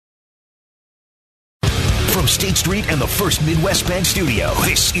from State Street and the First Midwest Bank Studio,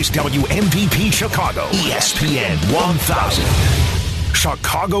 this is WMVP Chicago, ESPN 1000.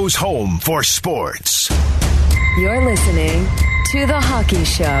 Chicago's home for sports. You're listening to The Hockey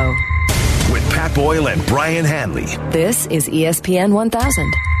Show with Pat Boyle and Brian Hanley. This is ESPN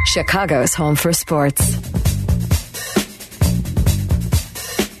 1000, Chicago's home for sports.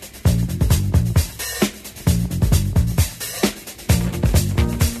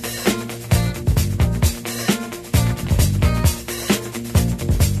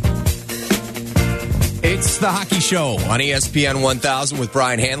 It's the Hockey Show on ESPN 1000 with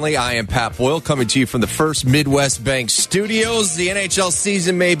Brian Hanley. I am Pat Boyle, coming to you from the First Midwest Bank Studios. The NHL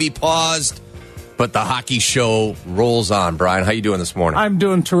season may be paused, but the Hockey Show rolls on. Brian, how you doing this morning? I'm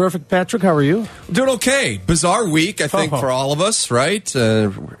doing terrific, Patrick. How are you? Doing okay. Bizarre week, I think, for all of us, right?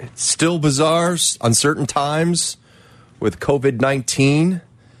 It's still bizarre, uncertain times with COVID-19.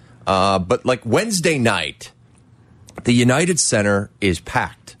 But like Wednesday night, the United Center is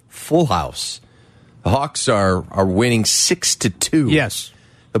packed, full house. The Hawks are winning 6-2. Yes.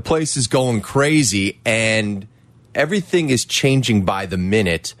 The place is going crazy, and everything is changing by the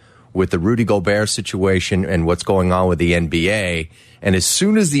minute with the Rudy Gobert situation and what's going on with the NBA. And as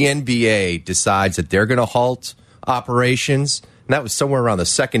soon as the NBA decides that they're going to halt operations, and that was somewhere around the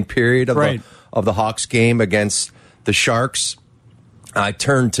second period of the Hawks game against the Sharks, I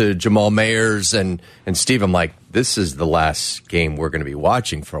turned to Jamal Mayers and Steve. I'm like, this is the last game we're going to be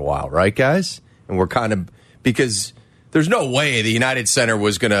watching for a while, right, guys? And we're kind of, because there's no way the United Center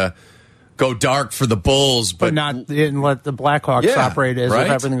was going to go dark for the Bulls. But not didn't let the Blackhawks operate as if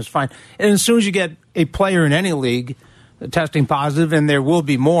everything was fine. And as soon as you get a player in any league testing positive, and there will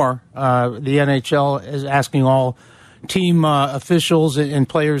be more, the NHL is asking all team officials and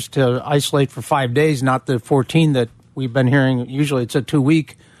players to isolate for 5 days, not the 14 that we've been hearing. Usually it's a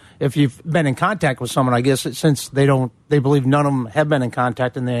 2-week. If you've been in contact with someone, I guess since they believe none of them have been in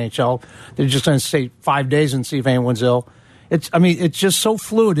contact in the NHL, they're just going to say 5 days and see if anyone's ill. It's just so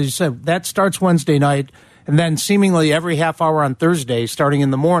fluid. As you said, that starts Wednesday night, and then seemingly every half hour on Thursday, starting in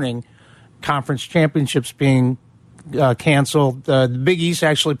the morning, conference championships being canceled. The Big East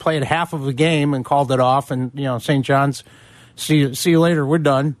actually played half of the game and called it off, and St. John's, see you later, we're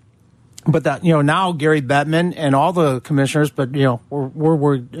done. But that now Gary Bettman and all the commissioners, but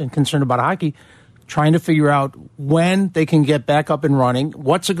we're concerned about hockey, trying to figure out when they can get back up and running.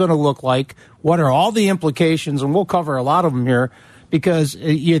 What's it going to look like? What are all the implications? And we'll cover a lot of them here, because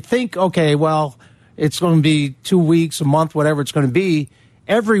you think, okay, well, it's going to be 2 weeks, a month, whatever it's going to be.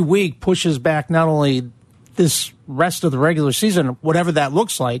 Every week pushes back not only this rest of the regular season, whatever that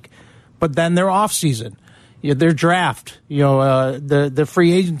looks like, but then their off season. Their draft, the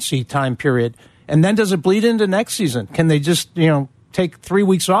free agency time period. And then does it bleed into next season? Can they just, take 3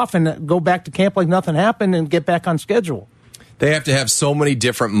 weeks off and go back to camp like nothing happened and get back on schedule? They have to have so many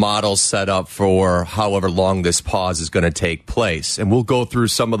different models set up for however long this pause is going to take place. And we'll go through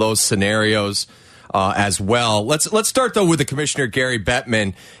some of those scenarios as well. Let's start, though, with the Commissioner, Gary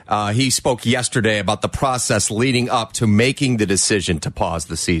Bettman. He spoke yesterday about the process leading up to making the decision to pause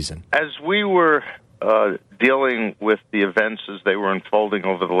the season. As we were dealing with the events as they were unfolding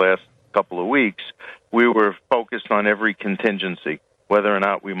over the last couple of weeks, we were focused on every contingency, whether or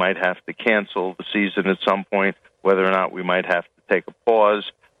not we might have to cancel the season at some point, whether or not we might have to take a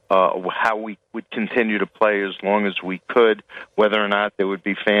pause, how we would continue to play as long as we could, whether or not there would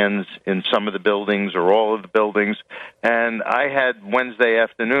be fans in some of the buildings or all of the buildings. And I had Wednesday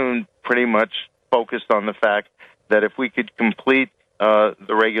afternoon pretty much focused on the fact that if we could complete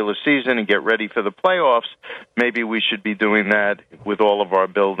the regular season and get ready for the playoffs, maybe we should be doing that with all of our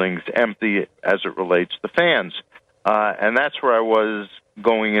buildings empty as it relates to fans. And that's where I was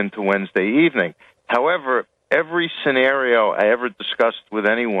going into Wednesday evening. However, every scenario I ever discussed with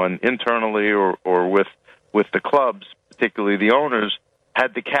anyone internally or with the clubs, particularly the owners,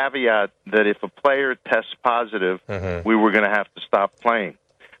 had the caveat that if a player tests positive, we were going to have to stop playing.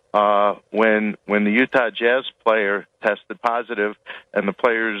 When the Utah Jazz player tested positive and the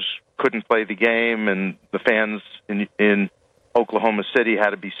players couldn't play the game and the fans in Oklahoma City had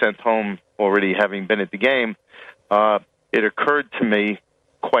to be sent home already having been at the game, it occurred to me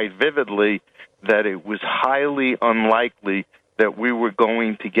quite vividly that it was highly unlikely that we were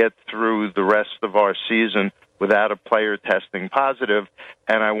going to get through the rest of our season without a player testing positive,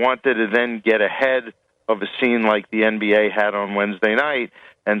 and I wanted to then get ahead of a scene like the NBA had on Wednesday night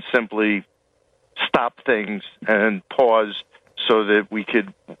and simply stop things and pause so that we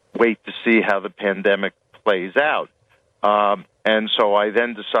could wait to see how the pandemic plays out. And so I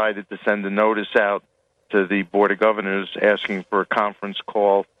then decided to send a notice out to the Board of Governors asking for a conference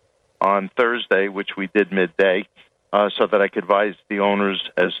call on Thursday, which we did midday, so that I could advise the owners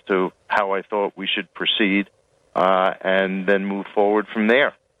as to how I thought we should proceed and then move forward from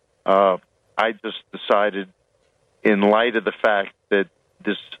there. I just decided, in light of the fact that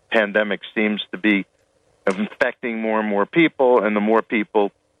this pandemic seems to be infecting more and more people, and the more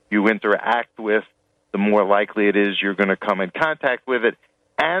people you interact with, the more likely it is you're going to come in contact with it,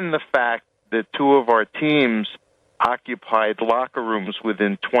 and the fact that two of our teams occupied locker rooms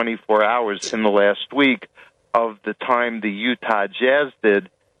within 24 hours in the last week of the time the Utah Jazz did,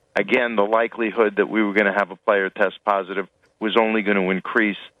 again, the likelihood that we were going to have a player test positive was only going to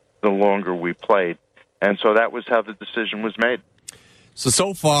increase the longer we played. And so that was how the decision was made.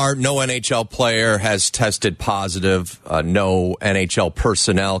 So far, no NHL player has tested positive, no NHL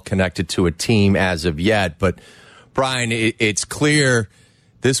personnel connected to a team as of yet. But, Brian, it's clear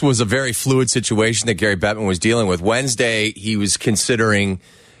this was a very fluid situation that Gary Bettman was dealing with. Wednesday, he was considering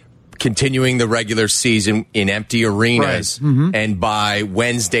continuing the regular season in empty arenas. Right. Mm-hmm. And by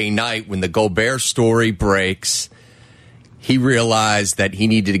Wednesday night, when the Gobert story breaks, he realized that he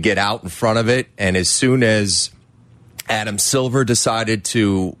needed to get out in front of it. And as soon as Adam Silver decided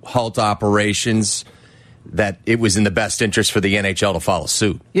to halt operations, that it was in the best interest for the NHL to follow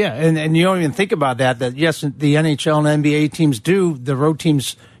suit. Yeah, and you don't even think about that yes, the NHL and NBA teams do, the road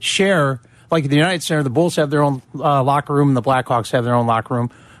teams share, like the United Center, the Bulls have their own locker room and the Blackhawks have their own locker room,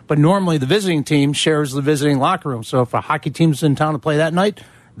 but normally the visiting team shares the visiting locker room. So if a hockey team's in town to play that night,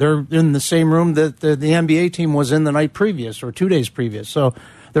 they're in the same room that the NBA team was in the night previous or 2 days previous. So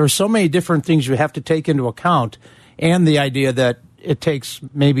there are so many different things you have to take into account, and the idea that it takes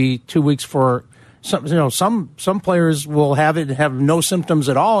maybe 2 weeks for some players will have it and have no symptoms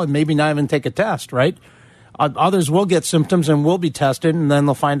at all and maybe not even take a test, right? Others will get symptoms and will be tested, and then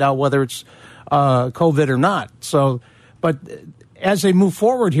they'll find out whether it's COVID or not. So, but as they move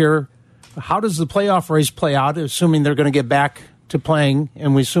forward here, how does the playoff race play out, assuming they're going to get back to playing,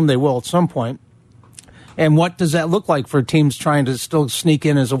 and we assume they will at some point? And what does that look like for teams trying to still sneak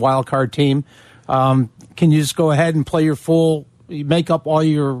in as a wild card team? Can you just go ahead and play your full, make up all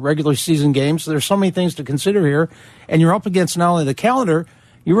your regular season games? There's so many things to consider here, and you're up against not only the calendar,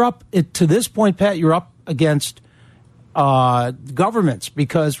 you're up to this point, Pat, you're up against governments,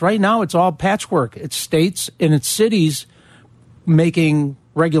 because right now it's all patchwork. It's states and it's cities making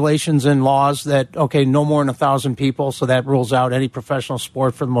regulations and laws that, okay, no more than 1,000 people, so that rules out any professional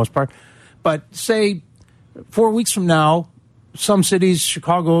sport for the most part. But say 4 weeks from now, some cities,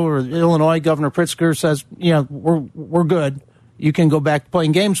 Chicago or Illinois, Governor Pritzker says, we're good. You can go back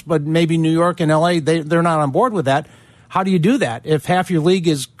playing games, but maybe New York and L.A., they're not on board with that. How do you do that? If half your league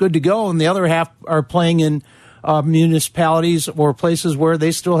is good to go and the other half are playing in municipalities or places where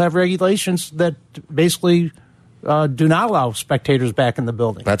they still have regulations that basically do not allow spectators back in the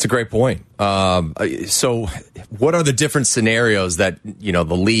building? That's a great point. So what are the different scenarios that, the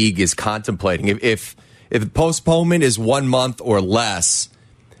league is contemplating? If postponement is 1 month or less,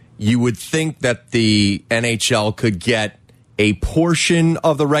 you would think that the NHL could get a portion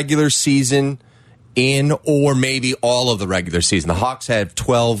of the regular season in, or maybe all of the regular season. The Hawks have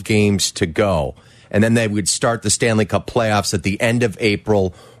 12 games to go, and then they would start the Stanley Cup playoffs at the end of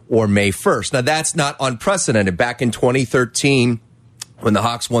April or May 1st. Now, that's not unprecedented. Back in 2013, when the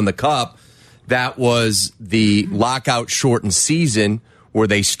Hawks won the Cup, that was the lockout-shortened season where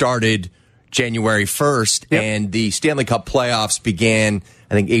they started January 1st, yep. And the Stanley Cup playoffs began,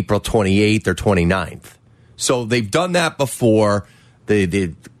 I think, April 28th or 29th. So they've done that before.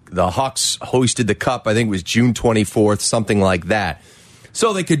 The Hawks hosted the Cup, I think it was June 24th, something like that.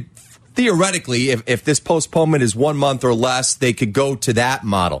 So they could, theoretically, if this postponement is 1 month or less, they could go to that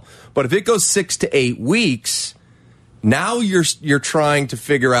model. But if it goes 6 to 8 weeks, now you're trying to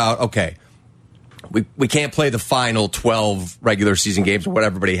figure out, okay, we can't play the final 12 regular season games or what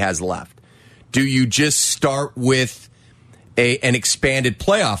everybody has left. Do you just start with an expanded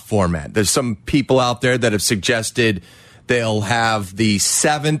playoff format? There's some people out there that have suggested they'll have the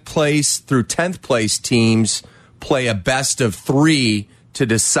 7th place through 10th place teams play a best of 3 to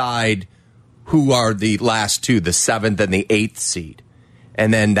decide who are the last two, the 7th and the 8th seed.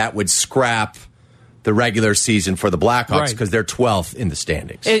 And then that would scrap the regular season for the Blackhawks because they're 12th in the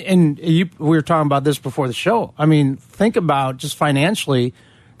standings. And we were talking about this before the show. I mean, think about just financially,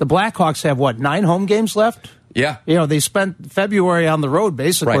 the Blackhawks have, 9 home games left? Yeah. They spent February on the road,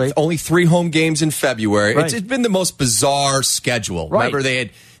 basically. Right. Only 3 home games in February. Right. It's been the most bizarre schedule. Right. Remember,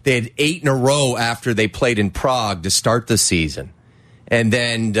 they had 8 in a row after they played in Prague to start the season. And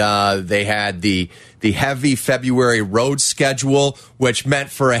then they had the heavy February road schedule, which meant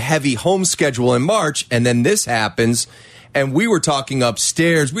for a heavy home schedule in March. And then this happens, And we were talking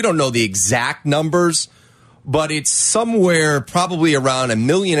upstairs. We don't know the exact numbers, but it's somewhere probably around $1.5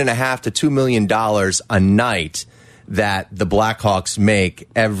 million to $2 million a night that the Blackhawks make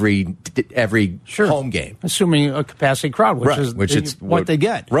every home game, assuming a capacity crowd, which is what they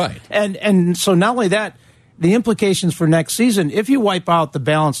get. Right, and so not only that, the implications for next season. If you wipe out the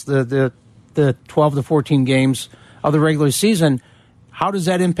balance, the 12 to 14 games of the regular season, how does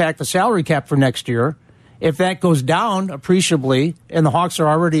that impact the salary cap for next year? If that goes down appreciably, and the Hawks are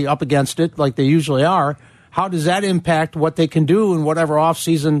already up against it like they usually are, how does that impact what they can do in whatever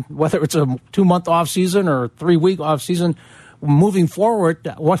offseason, whether it's a 2-month offseason or a 3-week offseason, moving forward?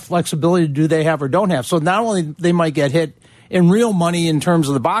 What flexibility do they have or don't have? So not only they might get hit in real money in terms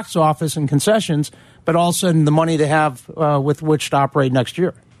of the box office and concessions, but also in the money they have with which to operate next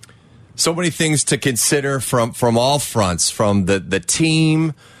year. So many things to consider from all fronts, from the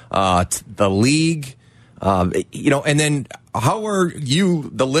team, the league, and then how are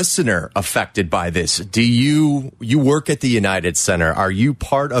you, the listener, affected by this? Do you work at the United Center? Are you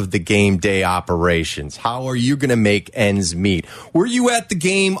part of the game day operations? How are you going to make ends meet? Were you at the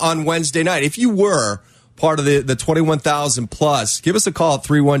game on Wednesday night? If you were part of the 21,000 plus, give us a call at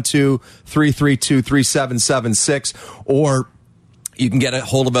 312-332-3776, or you can get a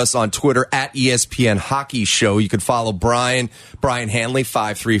hold of us on Twitter at ESPN Hockey Show. You can follow Brian Hanley,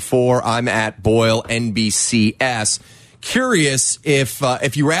 534. I'm at Boyle NBCS. Curious if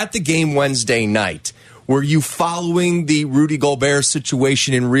you were at the game Wednesday night, were you following the Rudy Gobert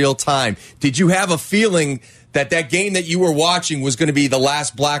situation in real time? Did you have a feeling that game that you were watching was going to be the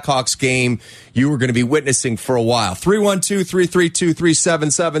last Blackhawks game you were going to be witnessing for a while?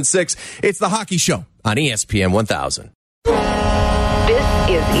 312-332-3776. It's the Hockey Show on ESPN 1000. This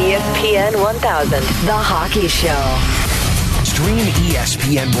is ESPN 1000, the Hockey Show. Stream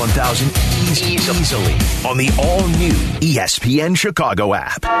ESPN 1000 easily on the all-new ESPN Chicago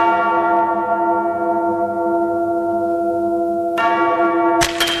app.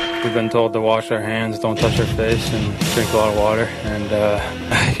 We've been told to wash our hands, don't touch our face, and drink a lot of water. And,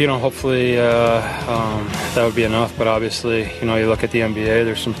 hopefully that would be enough. But obviously, you look at the NBA,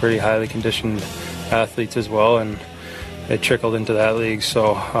 there's some pretty highly conditioned athletes as well, and it trickled into that league.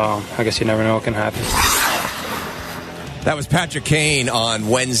 So I guess you never know what can happen. That was Patrick Kane on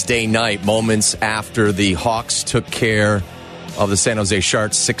Wednesday night, moments after the Hawks took care of the San Jose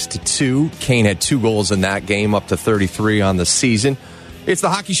Sharks 6-2. Kane had 2 goals in that game, up to 33 on the season. It's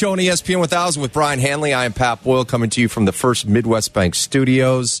the Hockey Show on ESPN 1000 with Brian Hanley. I am Pat Boyle, coming to you from the First Midwest Bank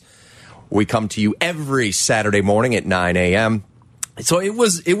Studios. We come to you every Saturday morning at 9 a.m. So it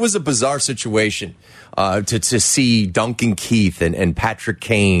was a bizarre situation to see Duncan Keith and Patrick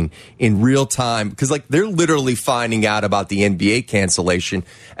Kane in real time, because they're literally finding out about the NBA cancellation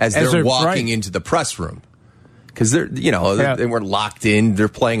as they're walking into the press room, because they were locked in. They're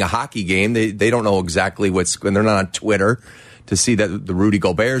playing a hockey game. They don't know exactly and they're not on Twitter to see that the Rudy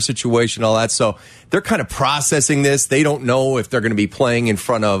Gobert situation, all that. So they're kind of processing this. They don't know if they're going to be playing in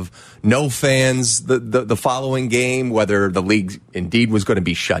front of no fans the following game, whether the league indeed was going to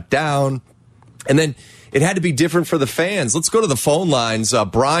be shut down. And then it had to be different for the fans. Let's go to the phone lines.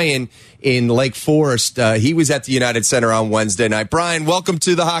 Brian in Lake Forest, he was at the United Center on Wednesday night. Brian, welcome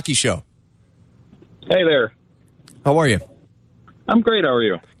to the Hockey Show. Hey there. How are you? I'm great. How are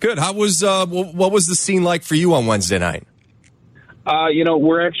you? Good. How was what was the scene like for you on Wednesday night?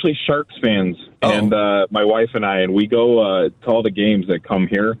 We're actually Sharks fans, and my wife and I, and we go to all the games that come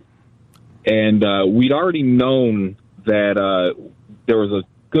here. And we'd already known that there was a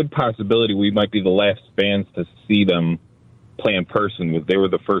good possibility we might be the last fans to see them play in person. They were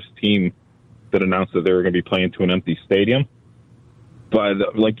the first team that announced that they were going to be playing to an empty stadium.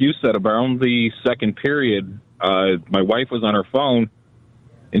 But like you said, around the second period, my wife was on her phone,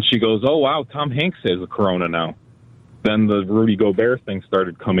 and she goes, "Oh, wow, Tom Hanks has a corona now." Then the Rudy Gobert thing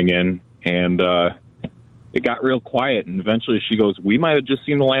started coming in, and it got real quiet. And eventually she goes, "We might have just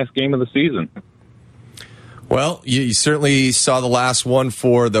seen the last game of the season." Well, you certainly saw the last one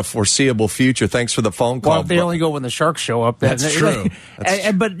for the foreseeable future. Thanks for the phone call. Well, if they only go when the Sharks show up. That's true.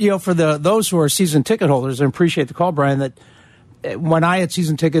 But, for those who are season ticket holders, I appreciate the call, Brian, that when I had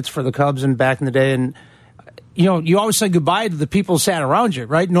season tickets for the Cubs and back in the day, and you always say goodbye to the people who sat around you,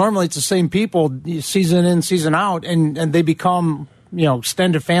 right? Normally it's the same people season in, season out, and they become,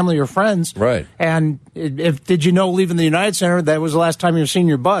 extended family or friends. Right. And did you know, leaving the United Center, that was the last time you were seeing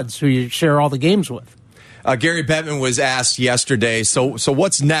your buds, who you share all the games with? Gary Bettman was asked yesterday, so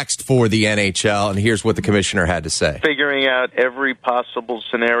what's next for the NHL? And here's what the commissioner had to say. Figuring out every possible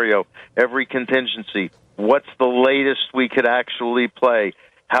scenario, every contingency. What's the latest we could actually play?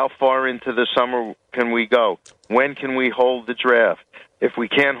 How far into the summer can we go? when can we hold the draft? If we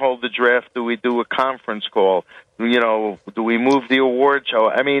can't hold the draft, do we do a conference call? Do we move the award show?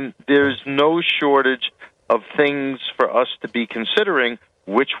 I mean, there's no shortage of things for us to be considering,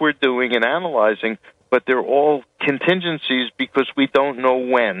 which we're doing and analyzing, but they're all contingencies because we don't know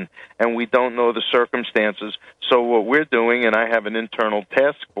when and we don't know the circumstances. So what we're doing, and I have an internal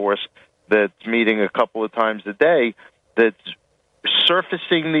task force that's meeting a couple of times a day that's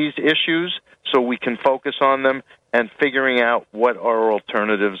surfacing these issues so we can focus on them and figuring out what our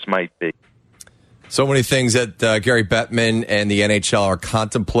alternatives might be. So many things that Gary Bettman and the NHL are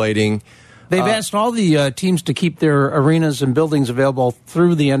contemplating. They've asked all the teams to keep their arenas and buildings available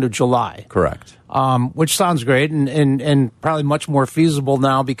through the end of July. Correct. Which sounds great and probably much more feasible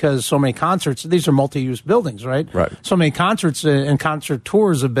now because so many concerts, these are multi-use buildings, right? Right. So many concerts and concert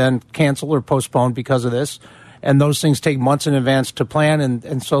tours have been canceled or postponed because of this. And those things take months in advance to plan,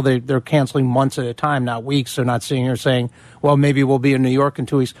 and so they're canceling months at a time, not weeks. They're not sitting here saying, well, maybe we'll be in New York in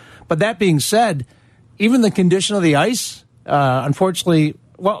 2 weeks. But that being said, even the condition of the ice, unfortunately,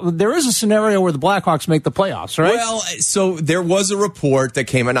 well, there is a scenario where the Blackhawks make the playoffs, right? Well, so there was a report that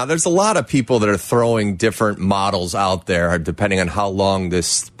came out. Now, there's a lot of people that are throwing different models out there, depending on how long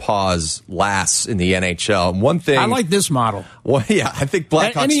this pause lasts in the NHL. One thing I like this model. Well, yeah, I think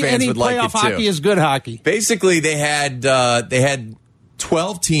Blackhawks fans would like it too. Any playoff hockey is good hockey. Basically, they had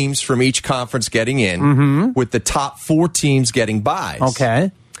 12 teams from each conference getting in, with the top 4 teams getting buys.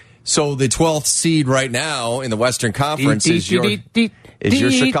 Okay. So the 12th seed right now in the Western Conference is your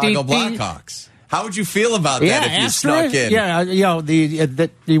Chicago Blackhawks. How would you feel about that if you snuck in?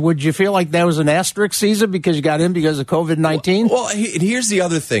 Yeah, would you feel like that was an asterisk season because you got in because of COVID-19? Well, here's the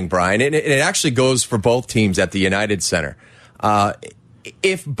other thing, Brian, and it actually goes for both teams at the United Center.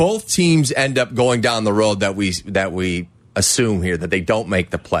 If both teams end up going down the road that we assume here, that they don't make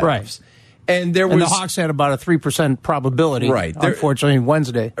the playoffs. Right. And the Hawks had about a 3% probability, right? Unfortunately,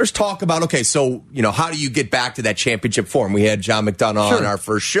 Wednesday. There's talk about, okay, so, how do you get back to that championship form? We had John McDonough on our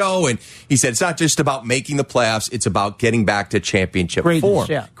first show, and he said it's not just about making the playoffs, it's about getting back to championship form.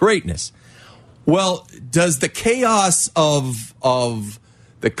 Yeah. Greatness. Well, does the chaos of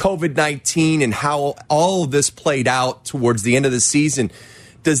the COVID-19 and how all of this played out towards the end of the season,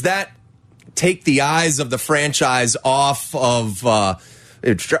 does that take the eyes of the franchise off of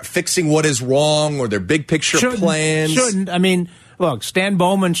fixing what is wrong or their big picture plans? Shouldn't. I mean, look, Stan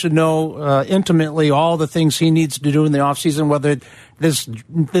Bowman should know intimately all the things he needs to do in the offseason, whether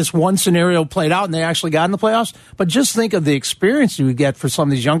this one scenario played out and they actually got in the playoffs. But just think of the experience you would get for some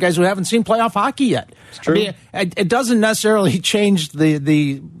of these young guys who haven't seen playoff hockey yet. It's true. I mean, it doesn't necessarily change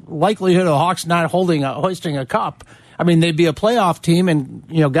the likelihood of the Hawks not hoisting a cup. I mean, they'd be a playoff team, and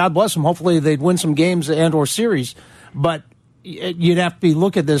God bless them. Hopefully, they'd win some games and or series. But you'd have to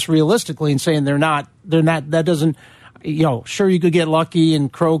look at this realistically and saying they're not. That doesn't. Sure, you could get lucky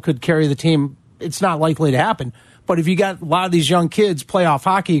and Crow could carry the team. It's not likely to happen. But if you got a lot of these young kids playoff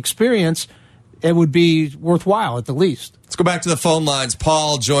hockey experience, it would be worthwhile at the least. Let's go back to the phone lines.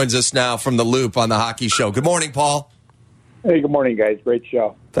 Paul joins us now from the Loop on the Hockey Show. Good morning, Paul. Hey, good morning, guys. Great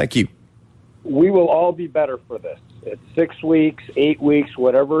show. Thank you. We will all be better for this. It's 6 weeks, 8 weeks,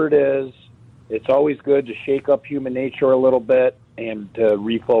 whatever it is. It's always good to shake up human nature a little bit and to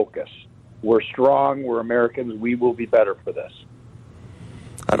refocus. We're strong. We're Americans. We will be better for this.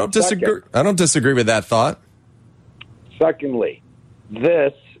 I don't disagree with that thought. Secondly,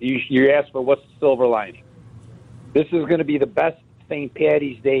 you asked for what's the silver lining. This is going to be the best St.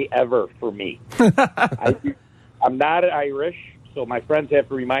 Paddy's Day ever for me. I'm not Irish, so my friends have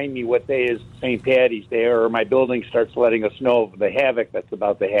to remind me what day is St. Paddy's Day, or my building starts letting us know of the havoc that's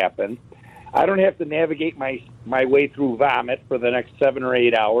about to happen. I don't have to navigate my way through vomit for the next 7 or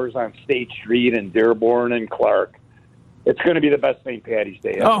 8 hours on State Street and Dearborn and Clark. It's going to be the best St. Paddy's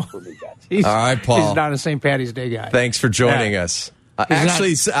Day ever for me, guys. All right, Paul. He's not a St. Paddy's Day guy. Thanks for joining us.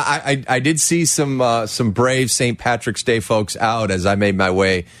 Actually, I did see some brave St. Patrick's Day folks out as I made my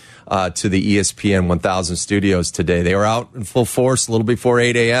way to the ESPN 1000 studios today. They were out in full force a little before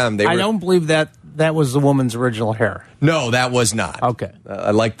 8 a.m. I don't believe that was the woman's original hair. No, that was not. Okay.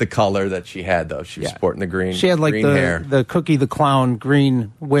 I like the color that she had, though. She was sporting the green. She had green hair. the Cookie the Clown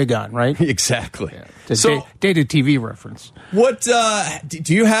green wig on, right? Exactly. Yeah. So, dated TV reference. What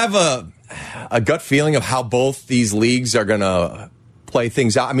do you have a gut feeling of how both these leagues are going to play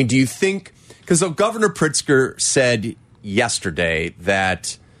things out? I mean, do you think, because Governor Pritzker said yesterday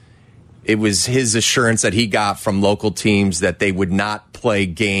that it was his assurance that he got from local teams that they would not play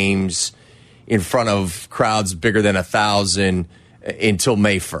games in front of crowds bigger than 1,000 until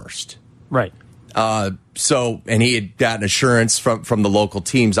May 1st. Right. And he had gotten assurance from the local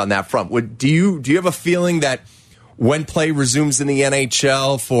teams on that front. Do you have a feeling that when play resumes in the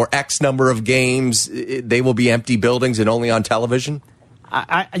NHL for X number of games, they will be empty buildings and only on television?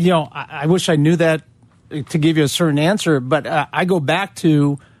 I wish I knew that to give you a certain answer, but I go back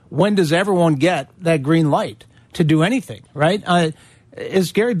to when does everyone get that green light to do anything, right?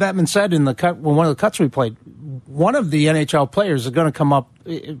 As Gary Bettman said in one of the cuts we played, one of the NHL players is going to come up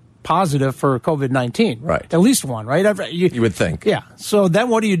positive for COVID-19. Right. At least one, right? You would think. Yeah. So then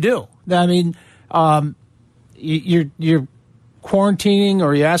what do? I mean, you're quarantining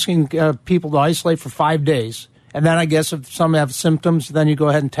or you're asking people to isolate for 5 days. And then I guess if some have symptoms, then you go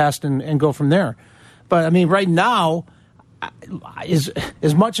ahead and test and go from there. But, I mean, right now,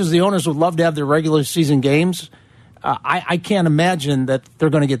 as much as the owners would love to have their regular season games, I can't imagine that they're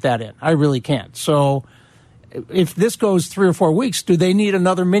going to get that in. I really can't. So if this goes 3 or 4 weeks, do they need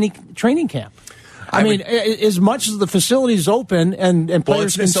another mini training camp? I mean, as much as the facility's open and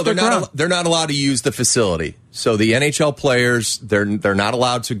players can stick around. They're not allowed to use the facility. So the NHL players, they're not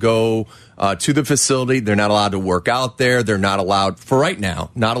allowed to go to the facility. They're not allowed to work out there. They're not allowed, for right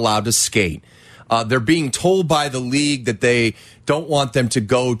now, not allowed to skate. They're being told by the league that they don't want them to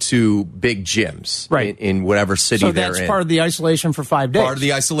go to big gyms in whatever city they're in. So that's part of the isolation for 5 days. Part of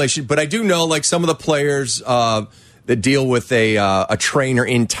the isolation. But I do know, like, some of the players that deal with a trainer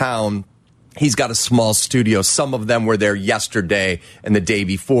in town, he's got a small studio. Some of them were there yesterday and the day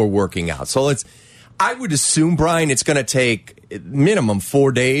before working out. So I would assume, Brian, it's going to take minimum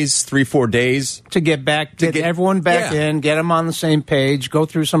 4 days, 3-4 days. To get back, get everyone back in, get them on the same page, go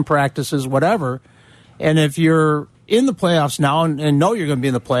through some practices, whatever. And if you're in the playoffs now and know you're going to be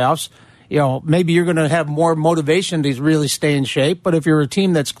in the playoffs, maybe you're going to have more motivation to really stay in shape. But if you're a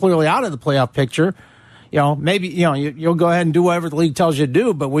team that's clearly out of the playoff picture, maybe you'll go ahead and do whatever the league tells you to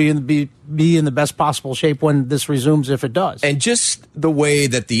do, but will you be in the best possible shape when this resumes, if it does? And just the way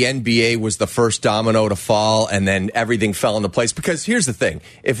that the NBA was the first domino to fall, and then everything fell into place. Because here's the thing: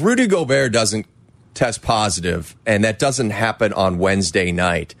 if Rudy Gobert doesn't test positive, and that doesn't happen on Wednesday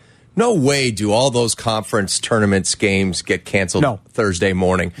night, no way do all those conference tournaments games get canceled Thursday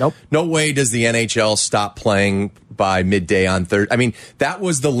morning. Nope. No way does the NHL stop playing by midday on Thursday. I mean, that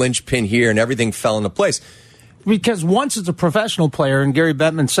was the linchpin here, and everything fell into place. Because once it's a professional player, and Gary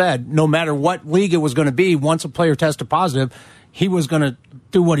Bettman said, no matter what league it was going to be, once a player tested positive, he was going to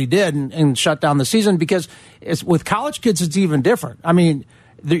do what he did and shut down the season. Because with college kids, it's even different. I mean,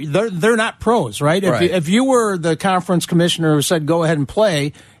 they're not pros, right? If you were the conference commissioner who said go ahead and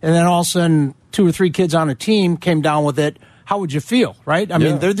play, and then all of a sudden 2 or 3 kids on a team came down with it, how would you feel, right? I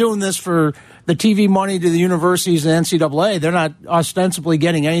mean, they're doing this for the TV money to the universities and NCAA. They're not ostensibly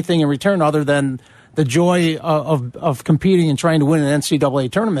getting anything in return other than the joy of competing and trying to win an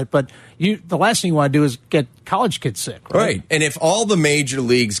NCAA tournament. But the last thing you want to do is get college kids sick. Right. And if all the major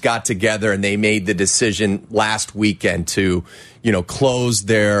leagues got together and they made the decision last weekend to, close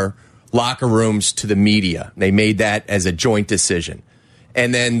their locker rooms to the media, they made that as a joint decision.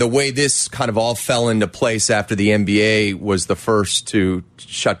 And then the way this kind of all fell into place after the NBA was the first to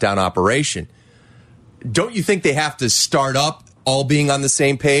shut down operation, don't you think they have to start up all being on the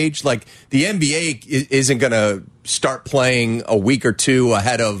same page? Like, the NBA isn't going to start playing a week or two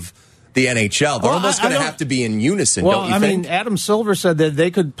ahead of the NHL. They're almost going to have to be in unison, don't you think? I mean, Adam Silver said that they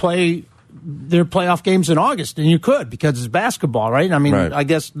could play their playoff games in August, and you could, because it's basketball, right? I mean, I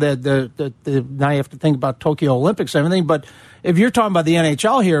guess now you have to think about Tokyo Olympics and everything, but if you're talking about the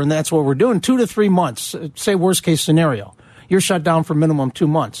NHL here, and that's what we're doing, 2 to 3 months, say worst case scenario, you're shut down for minimum 2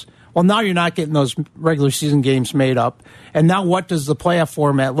 months. Well, now you're not getting those regular season games made up. And now what does the playoff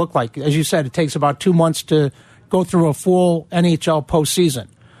format look like? As you said, it takes about 2 months to go through a full NHL postseason.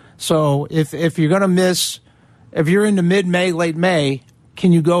 So if you're going to miss, if you're into mid-May, late May,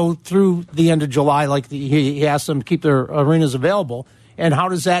 can you go through the end of July like he asked them to keep their arenas available? And how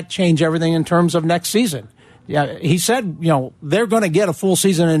does that change everything in terms of next season? Yeah, he said, they're going to get a full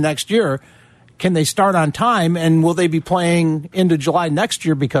season in next year. Can they start on time, and will they be playing into July next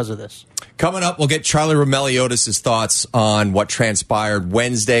year because of this? Coming up, we'll get Charlie Roumeliotis' thoughts on what transpired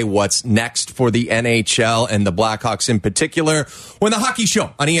Wednesday, what's next for the NHL and the Blackhawks in particular, when the Hockey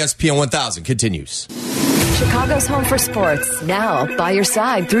Show on ESPN 1000 continues. Chicago's home for sports, now by your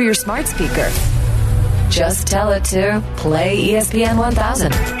side through your smart speaker. Just tell it to play ESPN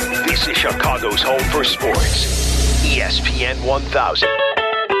 1000. This is Chicago's home for sports, ESPN 1000.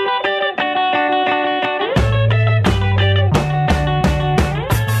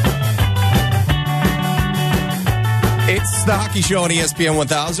 It's the Hockey Show on ESPN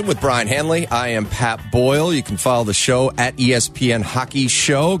 1000 with Brian Hanley. I am Pat Boyle. You can follow the show at ESPN Hockey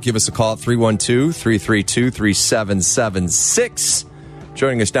Show. Give us a call at 312-332-3776.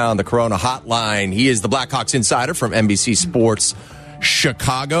 Joining us now on the Corona Hotline, he is the Blackhawks insider from NBC Sports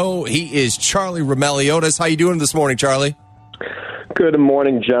Chicago. He is Charlie Roumeliotis. How you doing this morning, Charlie? Good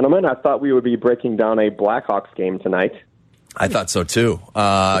morning, gentlemen. I thought we would be breaking down a Blackhawks game tonight. I thought so, too.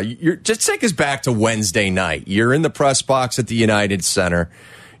 Just take us back to Wednesday night. You're in the press box at the United Center.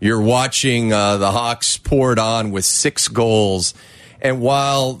 You're watching the Hawks pour it on with 6 goals. And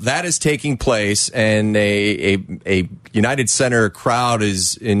while that is taking place and a United Center crowd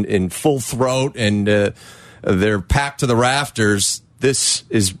is in full throat and they're packed to the rafters, this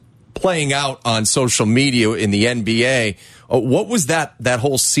is playing out on social media in the NBA. What was that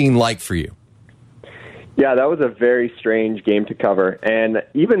whole scene like for you? Yeah, that was a very strange game to cover. And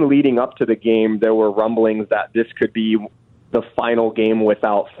even leading up to the game, there were rumblings that this could be the final game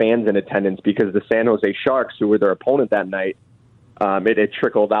without fans in attendance because the San Jose Sharks, who were their opponent that night, it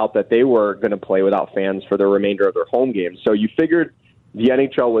trickled out that they were going to play without fans for the remainder of their home games. So you figured the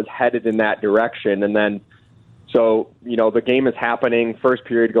NHL was headed in that direction. And then, so, the game is happening. First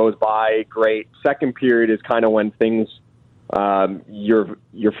period goes by, great. Second period is kind of when things,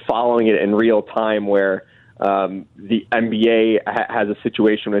 you're following it in real time where the NBA has a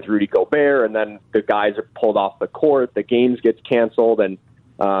situation with Rudy Gobert, and then the guys are pulled off the court. The games gets canceled, and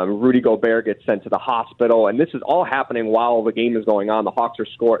Rudy Gobert gets sent to the hospital. And this is all happening while the game is going on. The Hawks are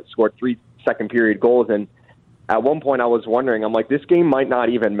scored 3 second-period goals, and at one point I was wondering, I'm like, this game might not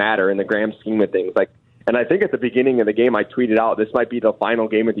even matter in the grand scheme of things. And I think at the beginning of the game I tweeted out, this might be the final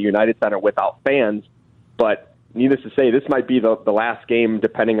game at the United Center without fans, but needless to say, this might be the last game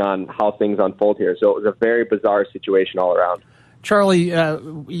depending on how things unfold here. So it was a very bizarre situation all around. Charlie,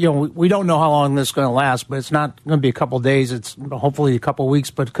 we don't know how long this is going to last, but it's not going to be a couple days. It's hopefully a couple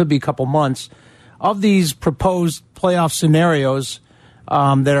weeks, but it could be a couple months. Of these proposed playoff scenarios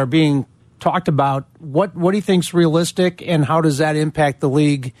that are being talked about, what do you think is realistic, and how does that impact the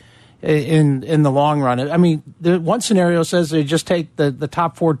league in the long run? I mean, the one scenario says they just take the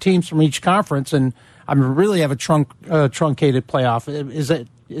top 4 teams from each conference and really have a truncated playoff.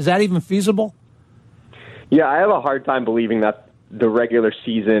 Is that even feasible? Yeah, I have a hard time believing that the regular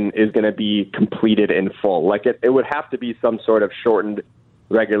season is going to be completed in full. It would have to be some sort of shortened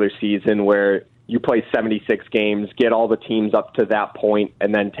regular season where you play 76 games, get all the teams up to that point,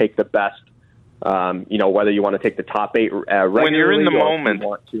 and then take the best. Whether you want to take the top 8 regularly. When you're in the moment,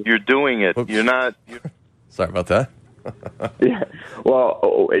 you're doing it. Oops. You're not. Sorry about that. Yeah.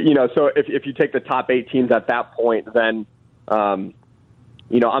 Well, so if you take the top 8 teams at that point, then, I'm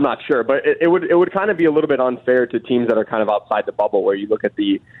not sure. But it would kind of be a little bit unfair to teams that are kind of outside the bubble, where you look at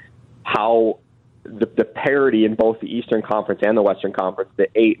how the parity in both the Eastern Conference and the Western Conference, the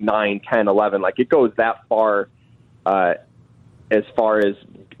 8, 9, 10, 11, it goes that far as far as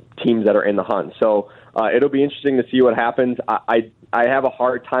teams that are in the hunt. So it'll be interesting to see what happens. I have a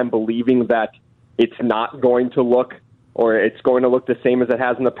hard time believing that it's not going to look, or it's going to look the same as it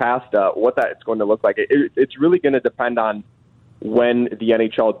has in the past. What that it's going to look like, it's really going to depend on when the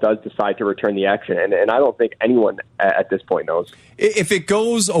NHL does decide to return the action. And I don't think anyone at this point knows. If it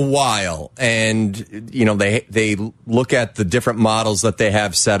goes a while and, they look at the different models that they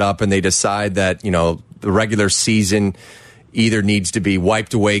have set up and they decide that, the regular season either needs to be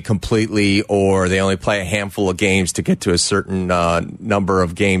wiped away completely or they only play a handful of games to get to a certain number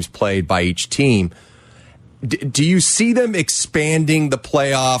of games played by each team, do you see them expanding the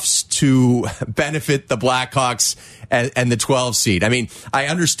playoffs to benefit the Blackhawks and the 12 seed? I mean, I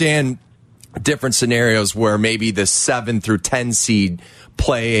understand different scenarios where maybe the 7 through 10 seed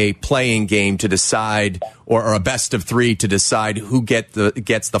play a playing game to decide, or a best of 3 to decide who gets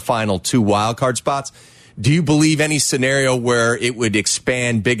the final 2 wildcard spots. Do you believe any scenario where it would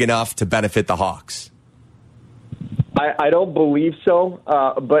expand big enough to benefit the Hawks? I don't believe so,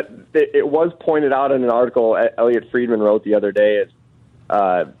 but it was pointed out in an article Elliot Friedman wrote the other day.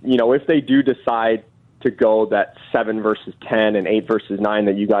 If they do decide to go that 7 versus 10 and 8 versus 9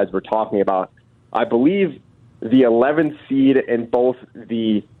 that you guys were talking about, I believe the 11th seed in both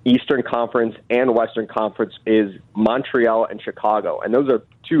the Eastern Conference and Western Conference is Montreal and Chicago, and those are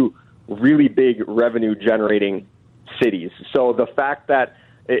 2 really big revenue-generating cities. So the fact that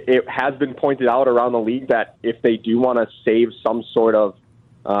it has been pointed out around the league that if they do want to save some sort of,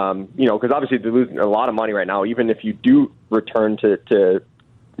 because obviously they're losing a lot of money right now, even if you do return to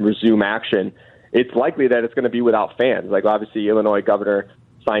resume action, it's likely that it's going to be without fans. Obviously, Illinois governor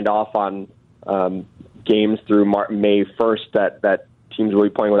signed off on games through May 1st that teams will be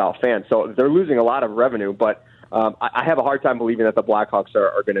playing without fans. So they're losing a lot of revenue, but I have a hard time believing that the Blackhawks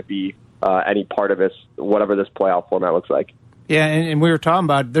are going to be any part of this, whatever this playoff format looks like. Yeah, and we were talking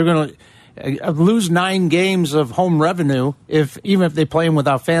about they're going to, lose 9 games of home revenue, even if they play them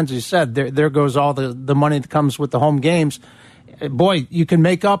without fans, as you said, there goes all the money that comes with the home games. Boy, you can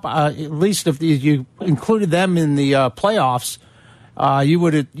make up, at least if you included them in the playoffs, you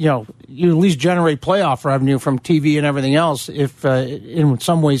would, you at least generate playoff revenue from TV and everything else, if in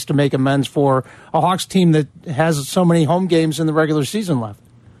some ways to make amends for a Hawks team that has so many home games in the regular season left.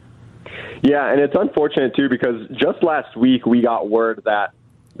 Yeah, and it's unfortunate too, because just last week we got word that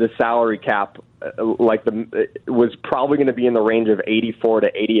the salary cap, was probably going to be in the range of $84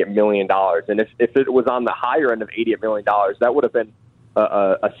 to $88 million. And if it was on the higher end of $88 million, that would have been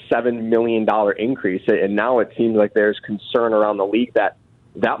a $7 million increase. And now it seems like there's concern around the league that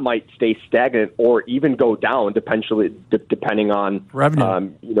might stay stagnant or even go down, depending on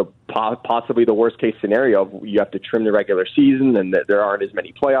revenue. Possibly the worst case scenario. You have to trim the regular season, and that there aren't as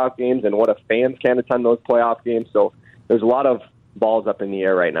many playoff games. And what if fans can't attend those playoff games? So there's a lot of balls up in the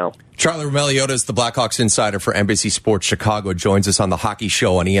air right now. Charlie Roumeliotis, the Blackhawks insider for NBC Sports Chicago, joins us on the Hockey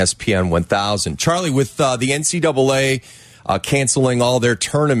Show on ESPN 1000. Charlie, with the NCAA canceling all their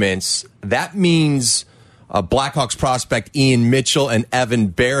tournaments, that means Blackhawks prospect Ian Mitchell and Evan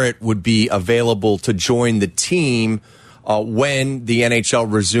Barrett would be available to join the team when the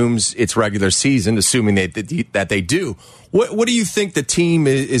NHL resumes its regular season, assuming that they do. What do you think the team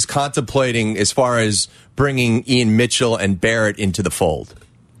is contemplating as far as bringing Ian Mitchell and Barrett into the fold?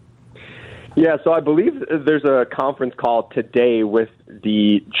 Yeah, so I believe there's a conference call today with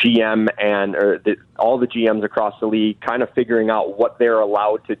the GM and all the GMs across the league, kind of figuring out what they're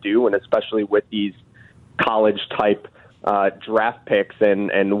allowed to do, and especially with these college-type draft picks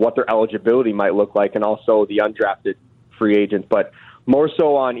and what their eligibility might look like, and also the undrafted free agents. But more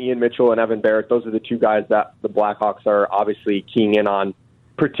so on Ian Mitchell and Evan Barrett, those are the two guys that the Blackhawks are obviously keying in on,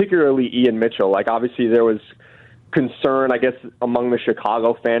 particularly Ian Mitchell. Like, obviously there was concern, I guess, among the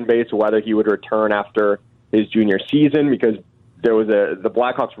Chicago fan base whether he would return after his junior season, because the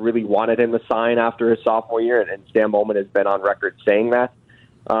Blackhawks really wanted him to sign after his sophomore year, and Stan Bowman has been on record saying that.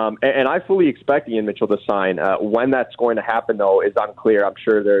 And I fully expect Ian Mitchell to sign. When that's going to happen, though, is unclear. I'm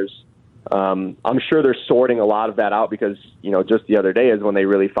sure they're sorting a lot of that out, because just the other day is when they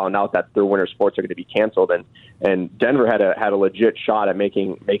really found out that their winter sports are going to be canceled, and Denver had a legit shot at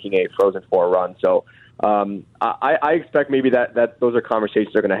making a Frozen Four run. So I expect maybe that those are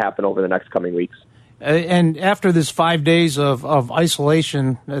conversations that are going to happen over the next coming weeks. And after this 5 days of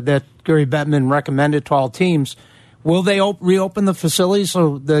isolation that Gary Bettman recommended to all teams, will they reopen the facilities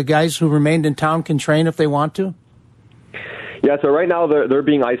so the guys who remained in town can train if they want to? Yeah, so right now they're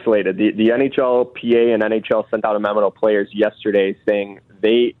being isolated. The NHLPA and NHL sent out a memo to players yesterday saying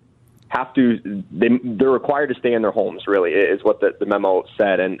they're required to stay in their homes, really, is what the memo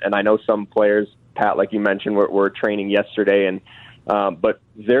said. And I know some players, Pat, like you mentioned, were training yesterday, but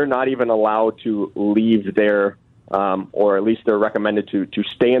they're not even allowed to leave their or at least they're recommended to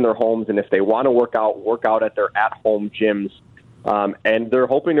stay in their homes, and if they want to work out at their at-home gyms. And they're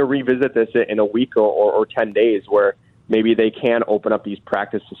hoping to revisit this in a week or 10 days, where maybe they can open up these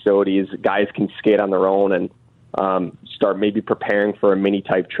practice facilities. Guys can skate on their own and start maybe preparing for a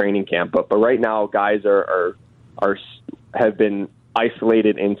mini-type training camp. But right now, guys have been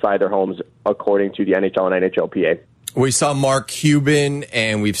isolated inside their homes, according to the NHL and NHLPA. We saw Mark Cuban,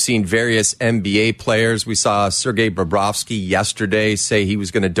 and we've seen various NBA players. We saw Sergei Bobrovsky yesterday say he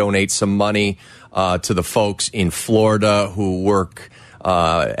was going to donate some money to the folks in Florida who work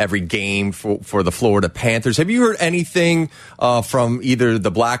every game for the Florida Panthers. Have you heard anything from either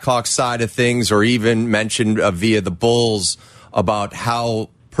the Blackhawks side of things or even mentioned via the Bulls about how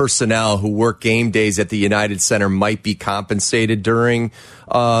personnel who work game days at the United Center might be compensated during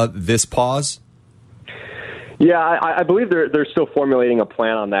this pause? Yeah, I believe they're still formulating a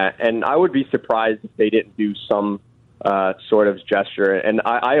plan on that, and I would be surprised if they didn't do some sort of gesture. And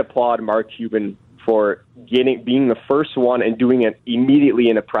I applaud Mark Cuban for being the first one and doing it immediately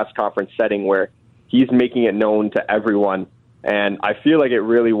in a press conference setting where he's making it known to everyone. And I feel like it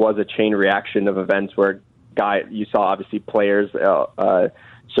really was a chain reaction of events where you saw obviously players,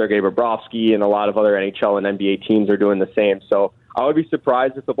 Sergei Bobrovsky and a lot of other NHL and NBA teams are doing the same. So I would be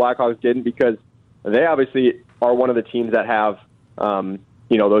surprised if the Blackhawks didn't, because they obviously are one of the teams that have,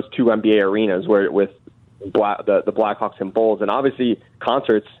 those two NBA arenas with the Blackhawks and Bulls, and obviously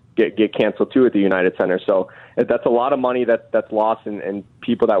concerts get canceled too at the United Center. So that's a lot of money that's lost, and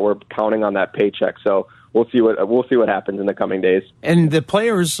people that were counting on that paycheck. So we'll see what happens in the coming days. And the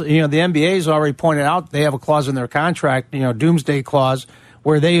players, the NBA's already pointed out they have a clause in their contract, doomsday clause,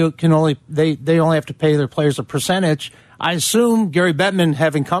 where they only have to pay their players a percentage. I assume Gary Bettman,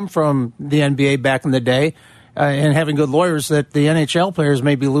 having come from the NBA back in the day, and having good lawyers, that the NHL players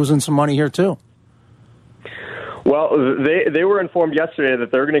may be losing some money here too. Well, they were informed yesterday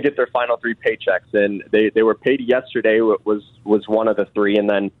that they're going to get their final 3 paychecks, and they were paid yesterday was one of the 3, and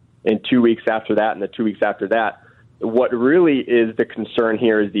then in 2 weeks after that and the 2 weeks after that. What really is the concern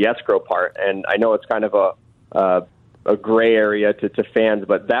here is the escrow part, and I know it's kind of a gray area to fans,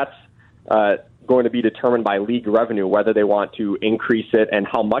 but that's going to be determined by league revenue, whether they want to increase it and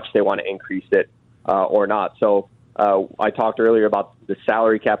how much they want to increase it or not. So I talked earlier about the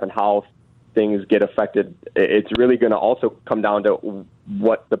salary cap and how things get affected. It's really going to also come down to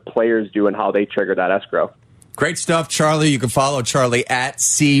what the players do and how they trigger that escrow. Great stuff, Charlie. You can follow Charlie at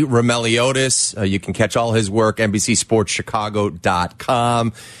C. Roumeliotis. You can catch all his work,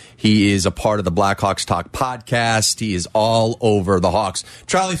 NBCSportsChicago.com. He is a part of the Blackhawks Talk podcast. He is all over the Hawks.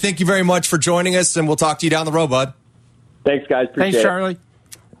 Charlie, thank you very much for joining us, and we'll talk to you down the road, bud. Thanks, guys. Appreciate Thanks, Charlie.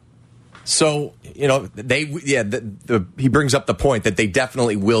 So, he brings up the point that they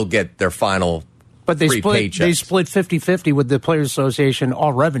definitely will get their final but they split 50-50 with the Players Association,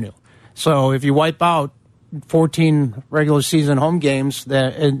 all revenue. So if you wipe out 14 regular season home games,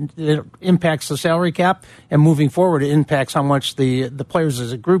 it impacts the salary cap, and moving forward, it impacts how much the players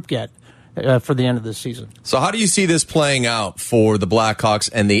as a group get for the end of the season. So how do you see this playing out for the Blackhawks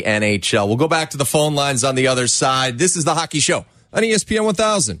and the NHL? We'll go back to the phone lines on the other side. This is The Hockey Show on ESPN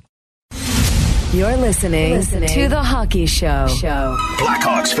 1000. You're listening to The Hockey Show.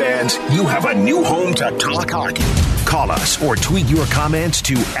 Blackhawks fans, you have a new home to talk hockey. Call us or tweet your comments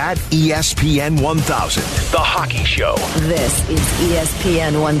to @ESPN1000. The Hockey Show. This is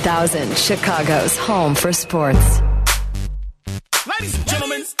ESPN 1000, Chicago's home for sports. Ladies and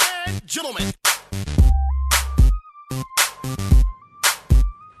gentlemen.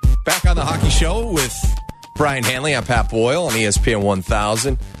 Back on The Hockey Show with Brian Hanley. I'm Pat Boyle on ESPN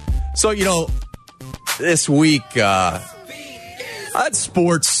 1000. So, this week,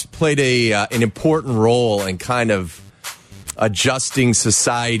 sports played an important role in kind of adjusting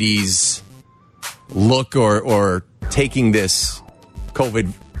society's look or taking this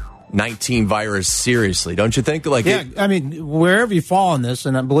COVID-19 virus seriously, don't you think? Wherever you fall on this,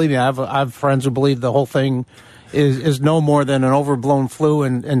 and believe me, I have friends who believe the whole thing is no more than an overblown flu,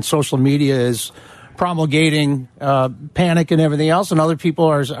 and social media is promulgating panic and everything else, and other people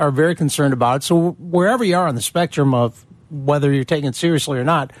are very concerned about it. So wherever you are on the spectrum of whether you're taking it seriously or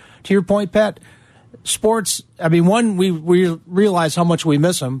not, to your point, Pat, sports, one, we realize how much we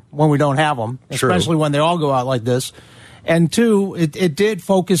miss them when we don't have them, especially when they all go out like this. And two, it did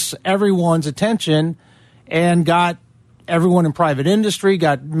focus everyone's attention and got everyone in private industry,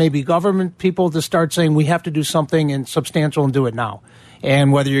 got maybe government people to start saying we have to do something substantial and do it now.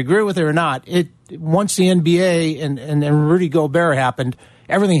 And whether you agree with it or not, once the NBA and Rudy Gobert happened,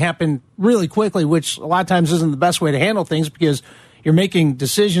 everything happened really quickly, which a lot of times isn't the best way to handle things because you're making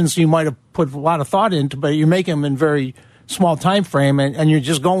decisions you might have put a lot of thought into, but you're making them in very small time frame, and you're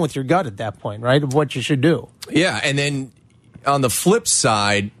just going with your gut at that point, right, of what you should do. Yeah, and then on the flip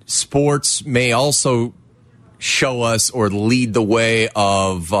side, sports may also show us or lead the way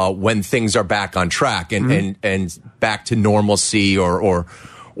of when things are back on track and back to normalcy or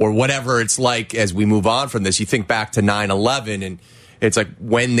whatever it's like as we move on from this. You think back to 9/11, and it's like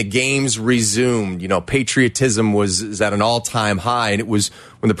when the games resumed, patriotism is at an all-time high, and it was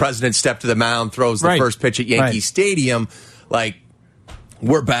when the president stepped to the mound, throws the first pitch at Yankee Stadium, like,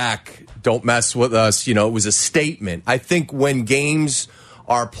 we're back, don't mess with us. It was a statement. I think when games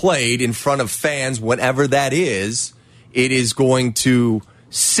are played in front of fans, whenever that is, it is going to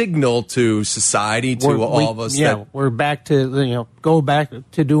signal to society, to all of us that we're back to, go back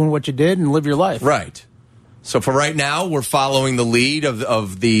to doing what you did and live your life. Right. So for right now, we're following the lead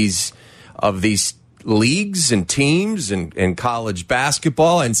of these leagues and teams and college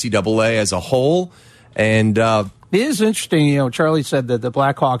basketball, NCAA as a whole. And it is interesting, Charlie said that the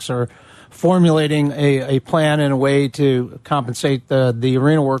Blackhawks are formulating a plan and a way to compensate the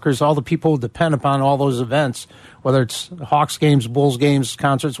arena workers, all the people who depend upon all those events, whether it's Hawks games, Bulls games,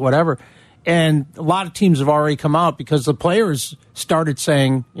 concerts, whatever. And a lot of teams have already come out because the players started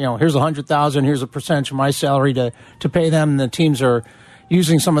saying, here's $100,000, here's a percentage of my salary to pay them. And the teams are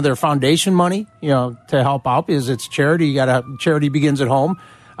using some of their foundation money, to help out because it's charity. Charity begins at home.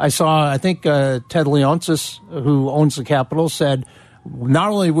 I think Ted Leonsis, who owns the Capitol, said, not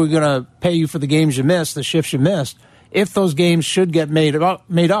only are we going to pay you for the games you missed, the shifts you missed, if those games should get made up,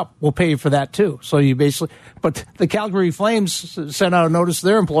 we'll pay you for that too. So you basically, but the Calgary Flames sent out a notice to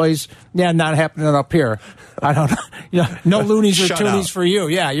their employees, not happening up here. I don't know, no loonies or toonies for you.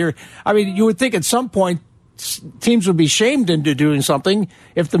 Yeah, you would think at some point teams would be shamed into doing something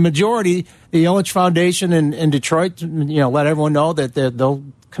if the majority, the Ilitch Foundation in Detroit, let everyone know that they'll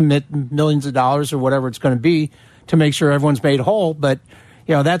commit millions of dollars or whatever it's going to be to make sure everyone's made whole. But,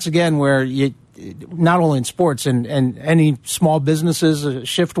 that's again where you, not only in sports and any small businesses,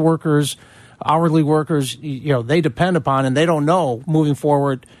 shift workers, hourly workers, they depend upon, and they don't know moving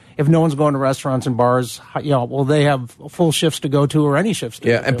forward if no one's going to restaurants and bars, will they have full shifts to go to or any shifts to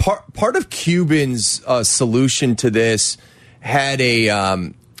go to? And part of Cuban's solution to this had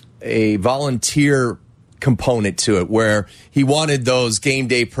a volunteer component to it, where he wanted those game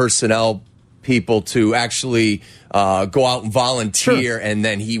day personnel people to actually go out and volunteer, and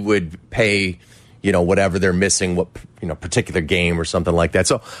then he would pay, whatever they're missing, what particular game or something like that.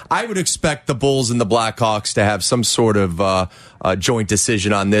 So I would expect the Bulls and the Blackhawks to have some sort of joint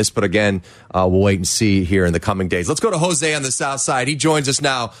decision on this. But again, we'll wait and see here in the coming days. Let's go to Jose on the South Side. He joins us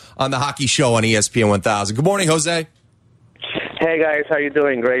now on the Hockey Show on ESPN 1000. Good morning, Jose. Hey, guys. How you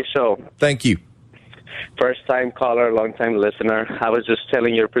doing? Great show. Thank you. First-time caller, long-time listener. I was just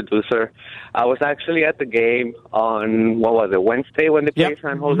telling your producer, I was actually at the game on, Wednesday when they played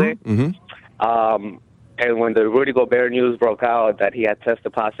San Jose? Mm-hmm. And when the Rudy Gobert news broke out that he had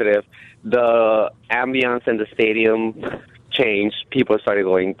tested positive, the ambiance in the stadium changed. People started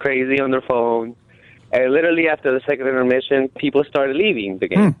going crazy on their phones. And literally after the second intermission, people started leaving the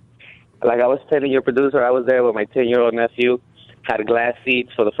game. Like I was telling your producer, I was there with my 10-year-old nephew, had glass seats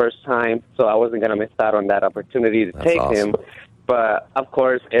for the first time, so I wasn't going to miss out on that opportunity to take him. But, of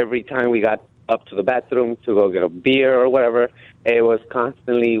course, every time we got up to the bathroom to go get a beer or whatever, it was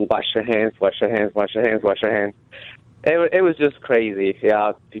constantly wash your hands, wash your hands, wash your hands, wash your hands. It was just crazy.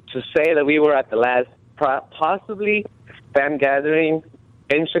 Yeah, to say that we were at the last possibly fan gathering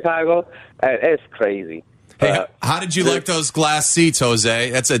in Chicago, it's crazy. Hey, how did you like those glass seats, Jose?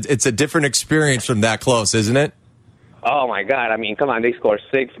 It's a different experience from that close, isn't it? Oh, my God. I mean, come on. They scored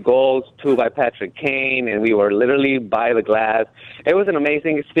 6 goals, 2 by Patrick Kane, and we were literally by the glass. It was an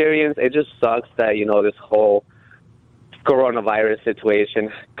amazing experience. It just sucks that, this whole coronavirus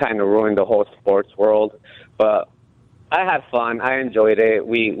situation kind of ruined the whole sports world. But I had fun. I enjoyed it.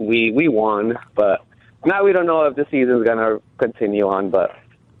 We won. But now we don't know if the season's going to continue on. But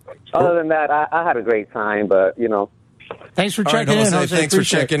other than that, I had a great time. But, Thanks for checking in. Jose, thanks for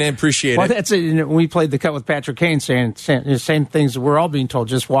checking in. Appreciate it. That's it. We played the cut with Patrick Kane saying the same things we're all being told.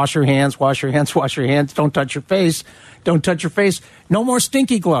 Just wash your hands, wash your hands, wash your hands. Don't touch your face. Don't touch your face. No more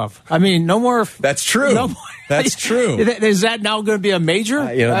stinky glove. I mean, no more. That's true. No more. That's true. Is that now going to be a major?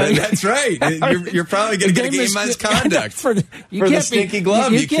 That's right. You're probably going to get a game misconduct for the stinky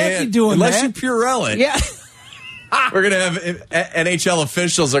glove. You can't be doing unless that. you Purell it. Yeah. We're going to have NHL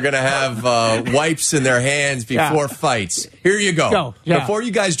officials are going to have wipes in their hands before fights. Here you go. Before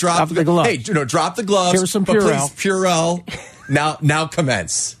you guys drop the glove. Hey, drop the gloves. Here's some Purell. Please, Purell. Now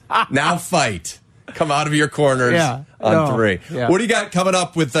commence. Now fight. Come out of your corners on 3. Yeah. What do you got coming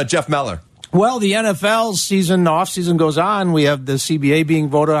up with Jeff Meller? Well, the NFL's off-season goes on. We have the CBA being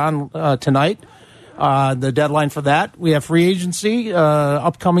voted on tonight. The deadline for that. We have free agency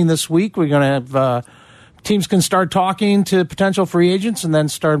upcoming this week. We're going to have teams can start talking to potential free agents and then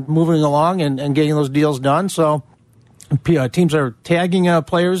start moving along and getting those deals done. So teams are tagging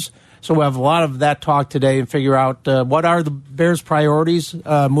players. So we'll have a lot of that talk today and figure out what are the Bears' priorities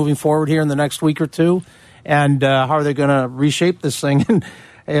moving forward here in the next week or two, and how are they going to reshape this thing.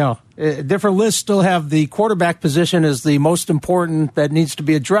 And different lists still have the quarterback position as the most important that needs to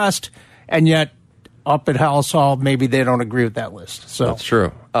be addressed, and yet up at House Hall, maybe they don't agree with that list. So that's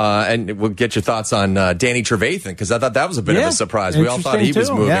true. And we'll get your thoughts on Danny Trevathan, because I thought that was a bit of a surprise. We all thought he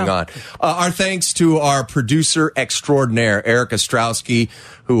was moving on. Our thanks to our producer extraordinaire, Eric Ostrowski,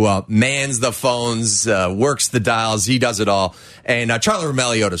 who mans the phones, works the dials. He does it all. And Charlie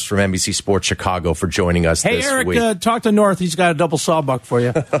Roumeliotis from NBC Sports Chicago for joining us this week. Hey, Eric, talk to North. He's got a double sawbuck for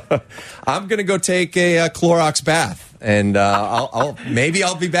you. I'm going to go take a Clorox bath. And I'll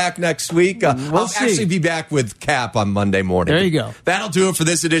be back next week. I'll actually be back with Cap on Monday morning. There you go. That'll do it for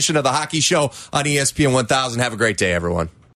this edition of the Hockey Show on ESPN 1000. Have a great day, everyone.